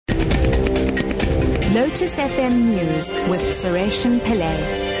Lotus FM News with Sureshan Pillay.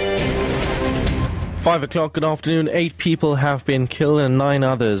 5 o'clock, good afternoon. 8 people have been killed and 9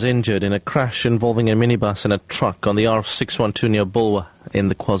 others injured in a crash involving a minibus and a truck on the R612 near Bulwer in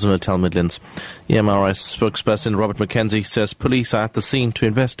the KwaZulu-Natal Midlands. EMRS spokesperson Robert McKenzie says police are at the scene to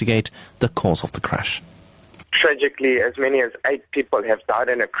investigate the cause of the crash. Tragically, as many as 8 people have died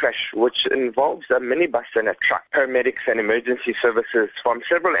in a crash which involves a minibus and a truck. Paramedics and emergency services from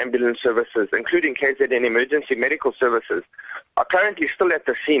several ambulance services, including KZN Emergency Medical Services, are currently still at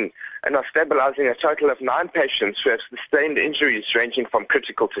the scene and are stabilizing a total of 9 patients who have sustained injuries ranging from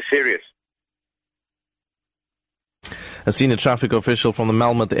critical to serious. A senior traffic official from the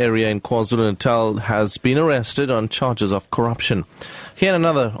Malmont area in KwaZulu-Natal has been arrested on charges of corruption. He and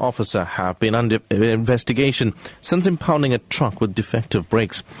another officer have been under investigation since impounding a truck with defective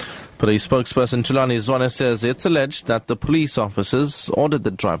brakes. Police spokesperson Tulani Zwane says it's alleged that the police officers ordered the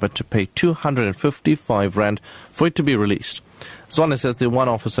driver to pay 255 rand for it to be released. Zwane says the one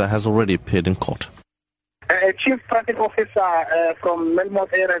officer has already appeared in court. A chief traffic officer from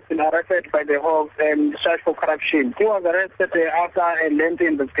Melmoth area has been arrested by the Hawks and charged for corruption. He was arrested after a lengthy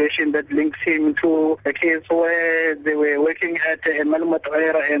investigation that links him to a case where they were working at a Melmoth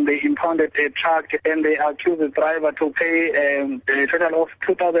area and they impounded a truck and they accused the driver to pay a total of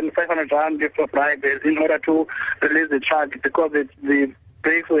 2,500 rand for bribe in order to release the truck because the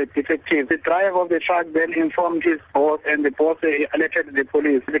brakes were defective. The driver of the truck then informed his boss and the boss alerted the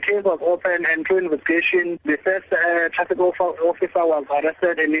police. The case was open and through investigation, the first traffic officer was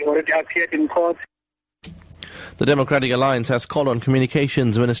arrested and he already appeared in court. The Democratic Alliance has called on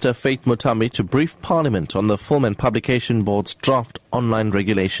Communications Minister Faith Muthambi to brief Parliament on the Film and Publication Board's draft online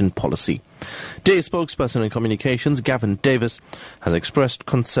regulation policy. DA spokesperson in Communications, Gavin Davis, has expressed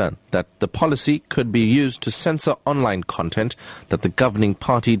concern that the policy could be used to censor online content that the governing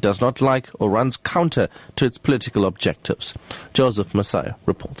party does not like or runs counter to its political objectives. Joseph Messiah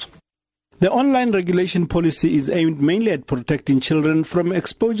reports. The online regulation policy is aimed mainly at protecting children from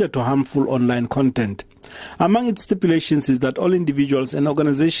exposure to harmful online content. Among its stipulations is that all individuals and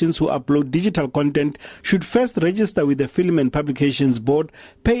organizations who upload digital content should first register with the Film and Publications Board,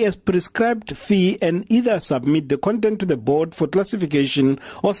 pay a prescribed fee and either submit the content to the board for classification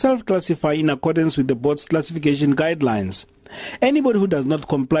or self-classify in accordance with the board's classification guidelines. Anybody who does not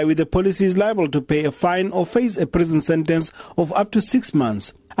comply with the policy is liable to pay a fine or face a prison sentence of up to 6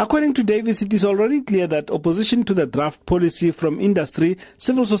 months. According to Davis, it is already clear that opposition to the draft policy from industry,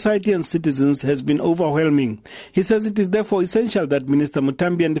 civil society and citizens has been overwhelming. He says it is therefore essential that Minister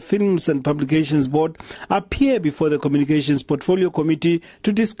Muthambi and the Films and Publications Board appear before the Communications Portfolio Committee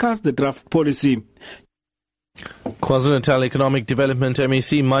to discuss the draft policy. KwaZulu-Natal Economic Development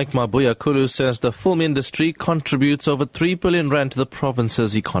MEC Mike Mabuya-Kulu says the film industry contributes over 3 billion rand to the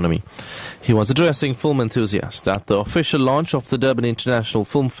province's economy. He was addressing film enthusiasts at the official launch of the Durban International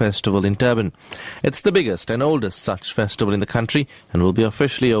Film Festival in Durban. It's the biggest and oldest such festival in the country and will be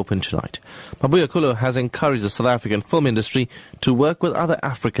officially open tonight. Mabuya-Kulu has encouraged the South African film industry to work with other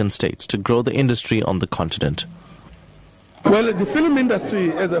African states to grow the industry on the continent. Well, the film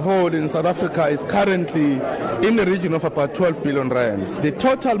industry as a whole in South Africa is currently in the region of about 12 billion rands. The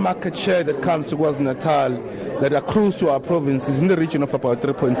total market share that comes to KwaZulu-Natal that accrues to our province is in the region of about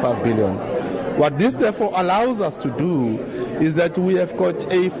 3.5 billion. What this therefore allows us to do is that we have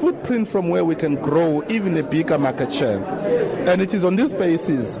got a footprint from where we can grow even a bigger market share. And it is on this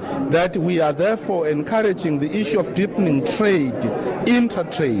basis that we are therefore encouraging the issue of deepening trade,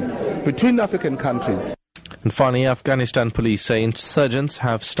 inter-trade between African countries. And finally, Afghanistan police say insurgents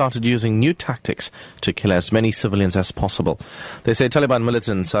have started using new tactics to kill as many civilians as possible. They say Taliban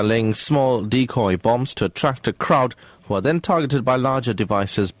militants are laying small decoy bombs to attract a crowd who are then targeted by larger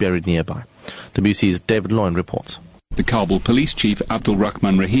devices buried nearby. The BBC's David Loyne reports. The Kabul police chief, Abdul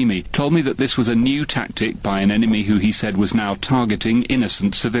Rahman Rahimi, told me that this was a new tactic by an enemy who he said was now targeting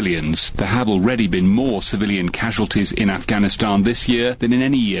innocent civilians. There have already been more civilian casualties in Afghanistan this year than in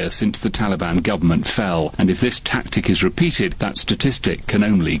any year since the Taliban government fell. And if this tactic is repeated, that statistic can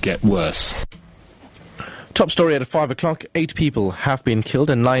only get worse. Top story at 5 o'clock. 8 people have been killed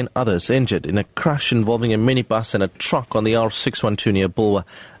and 9 others injured in a crash involving a minibus and a truck on the R612 near Bulwer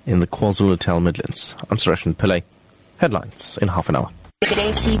in the KwaZulu-Natal Midlands. I'm Sureshan Pillay. Headlines in half an hour.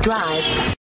 Drive.